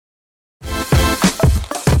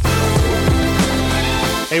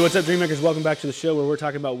Hey, what's up, Dreammakers? Welcome back to the show where we're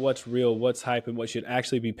talking about what's real, what's hype, and what you should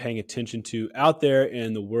actually be paying attention to out there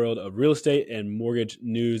in the world of real estate and mortgage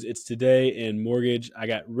news. It's Today in Mortgage. I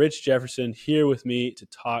got Rich Jefferson here with me to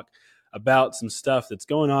talk about some stuff that's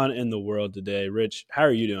going on in the world today. Rich, how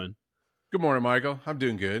are you doing? Good morning, Michael. I'm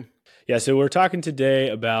doing good. Yeah, so we're talking today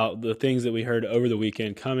about the things that we heard over the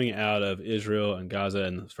weekend coming out of Israel and Gaza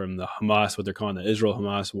and from the Hamas, what they're calling the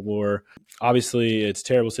Israel-Hamas war. Obviously, it's a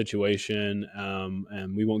terrible situation,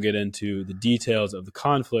 and we won't get into the details of the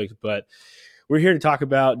conflict, but we're here to talk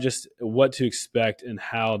about just what to expect and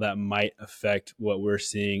how that might affect what we're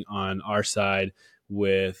seeing on our side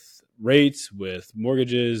with rates, with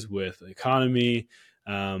mortgages, with the economy.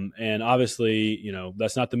 And obviously,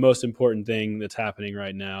 that's not the most important thing that's happening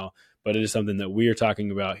right now, but it is something that we are talking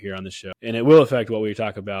about here on the show, and it will affect what we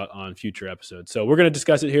talk about on future episodes. So we're going to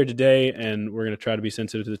discuss it here today, and we're going to try to be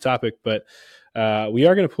sensitive to the topic, but we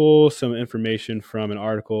are going to pull some information from an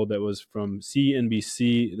article that was from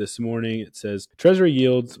CNBC this morning. It says, Treasury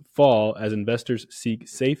yields fall as investors seek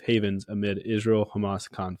safe havens amid Israel-Hamas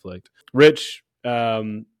conflict. Rich,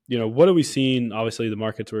 what have we seen? Obviously, the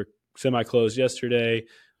markets were semi-closed yesterday,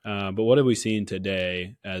 but what have we seen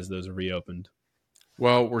today as those are reopened?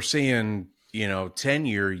 Well, we're seeing,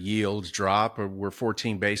 10-year yields drop. We're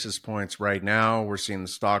 14 basis points right now. We're seeing the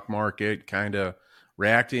stock market kind of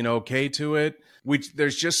reacting okay to it.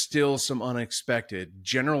 There's just still some unexpected.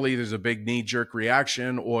 Generally, there's a big knee-jerk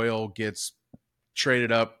reaction. Oil gets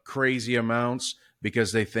traded up crazy amounts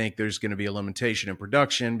because they think there's going to be a limitation in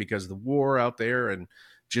production because of the war out there and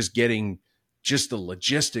just the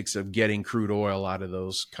logistics of getting crude oil out of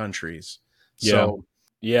those countries.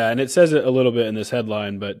 Yeah, and it says it a little bit in this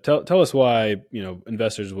headline, but tell us why,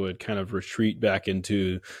 investors would kind of retreat back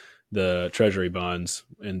into the treasury bonds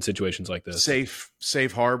in situations like this.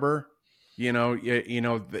 Safe harbor. We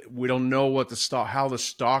don't know what how the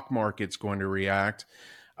stock market's going to react.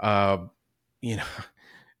 There's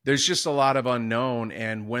just a lot of unknown,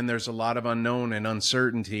 and when there's a lot of unknown and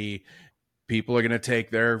uncertainty, people are going to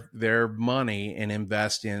take their money and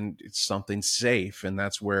invest in something safe, and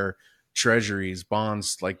that's where treasuries,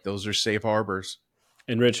 bonds, like those are safe harbors.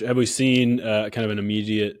 And Rich, have we seen kind of an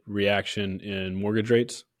immediate reaction in mortgage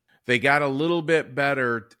rates? They got a little bit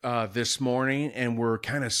better this morning, and we're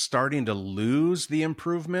kind of starting to lose the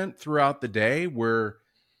improvement throughout the day.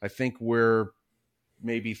 I think we're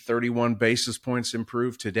maybe 31 basis points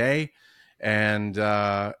improved today, and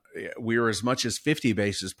we were as much as 50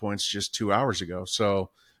 basis points just 2 hours ago. So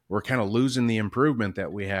we're kind of losing the improvement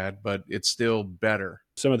that we had, but it's still better.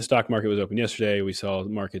 Some of the stock market was open yesterday. We saw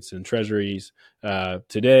markets in treasuries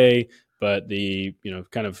today, but the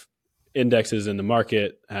kind of indexes in the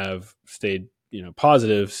market have stayed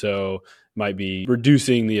positive, so might be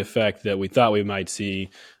reducing the effect that we thought we might see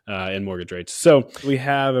in mortgage rates. So we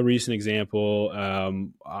have a recent example.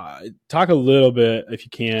 Talk a little bit, if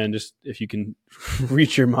you can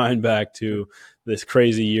reach your mind back to this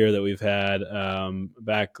crazy year that we've had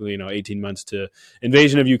back 18 months to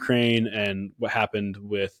invasion of Ukraine and what happened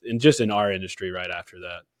in our industry right after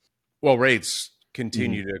that. Well, rates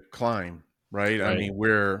continue to climb. Right. I mean,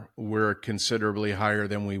 we're considerably higher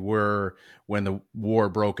than we were when the war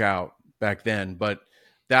broke out back then. But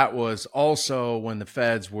that was also when the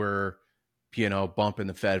feds were, bumping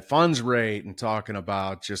the Fed funds rate and talking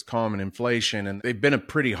about just calming inflation. And they've been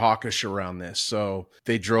pretty hawkish around this. So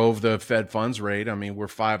they drove the Fed funds rate. I mean, we're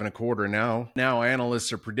 5.25 now. Now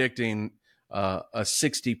analysts are predicting a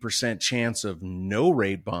 60% chance of no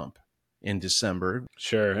rate bump in December.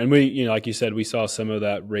 Sure. And we, like you said, we saw some of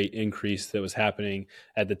that rate increase that was happening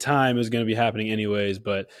at the time. It was going to be happening anyways,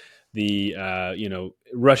 but the,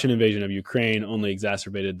 Russian invasion of Ukraine only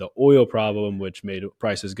exacerbated the oil problem, which made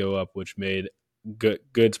prices go up, which made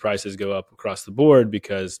goods prices go up across the board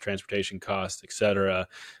because transportation costs, et cetera,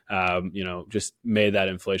 just made that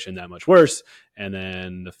inflation that much worse. And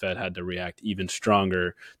then the Fed had to react even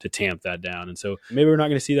stronger to tamp that down. And so maybe we're not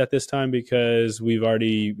going to see that this time because we've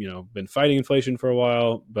already, been fighting inflation for a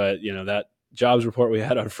while. But, that jobs report we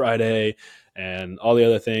had on Friday and all the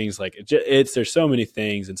other things, there's so many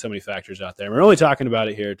things and so many factors out there. And we're only talking about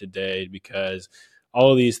it here today because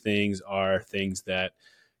all of these things are things that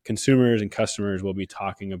consumers and customers will be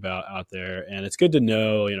talking about out there. And it's good to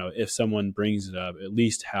know, if someone brings it up, at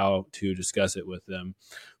least how to discuss it with them.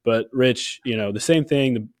 But Rich, the same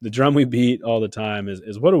thing, the drum we beat all the time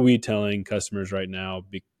is what are we telling customers right now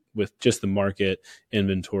with just the market,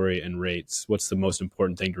 inventory, and rates? What's the most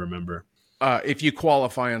important thing to remember? If you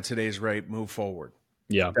qualify on today's rate, move forward.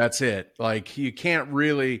 Yeah. That's it. You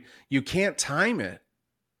can't time it.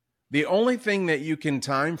 The only thing that you can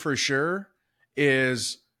time for sure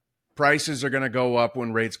is prices are going to go up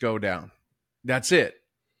when rates go down. That's it.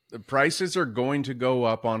 The prices are going to go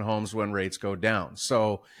up on homes when rates go down.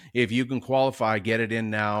 So if you can qualify, get it in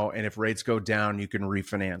now. And if rates go down, you can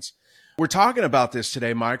refinance. We're talking about this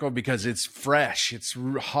today, Michael, because it's fresh. It's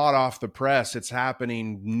hot off the press. It's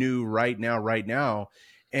happening new right now.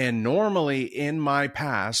 And normally in my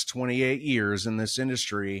past 28 years in this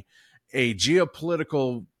industry, a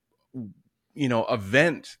geopolitical,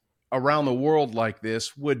 event around the world like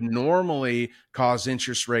this would normally cause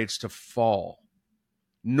interest rates to fall.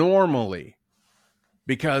 Normally,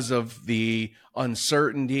 because of the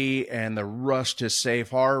uncertainty and the rush to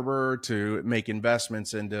safe harbor, to make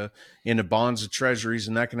investments into bonds and treasuries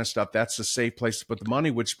and that kind of stuff. That's the safe place to put the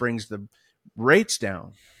money, which brings the rates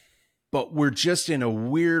down. But we're just in a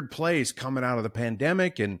weird place coming out of the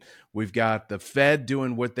pandemic, and we've got the Fed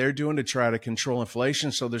doing what they're doing to try to control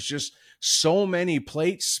inflation. So there's just so many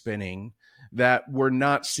plates spinning that we're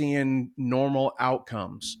not seeing normal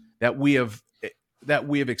outcomes that we have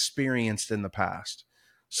experienced in the past.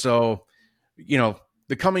 So,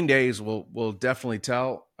 the coming days will definitely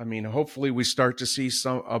tell. I mean, hopefully we start to see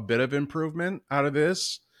a bit of improvement out of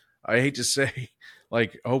this. I hate to say,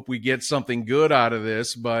 hope we get something good out of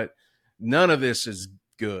this, but none of this is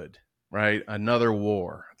good, right? Another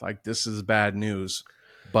war. This is bad news.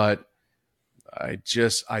 But I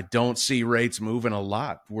don't see rates moving a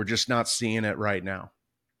lot. We're just not seeing it right now.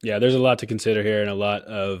 Yeah, there's a lot to consider here and a lot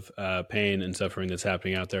of pain and suffering that's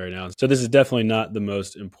happening out there right now. So this is definitely not the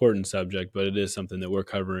most important subject, but it is something that we're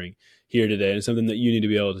covering here today, and something that you need to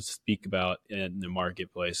be able to speak about in the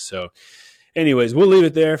marketplace. So anyways, we'll leave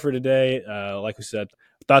it there for today. Like we said,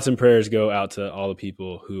 thoughts and prayers go out to all the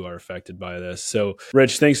people who are affected by this. So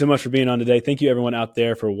Rich, thanks so much for being on today. Thank you everyone out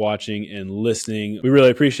there for watching and listening. We really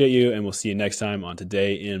appreciate you, and we'll see you next time on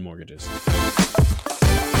Today in Mortgages.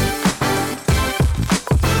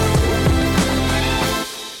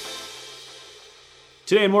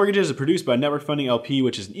 Today in Mortgages is produced by Network Funding LP,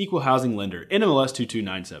 which is an equal housing lender, NMLS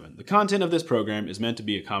 2297. The content of this program is meant to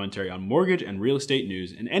be a commentary on mortgage and real estate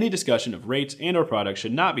news, and any discussion of rates and or products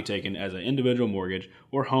should not be taken as an individual mortgage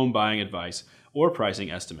or home buying advice or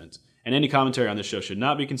pricing estimates. And any commentary on this show should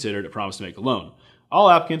not be considered a promise to make a loan. All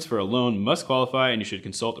applicants for a loan must qualify, and you should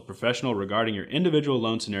consult a professional regarding your individual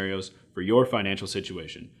loan scenarios for your financial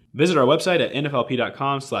situation. Visit our website at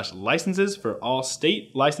nflp.com/licenses for all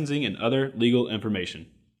state licensing and other legal information.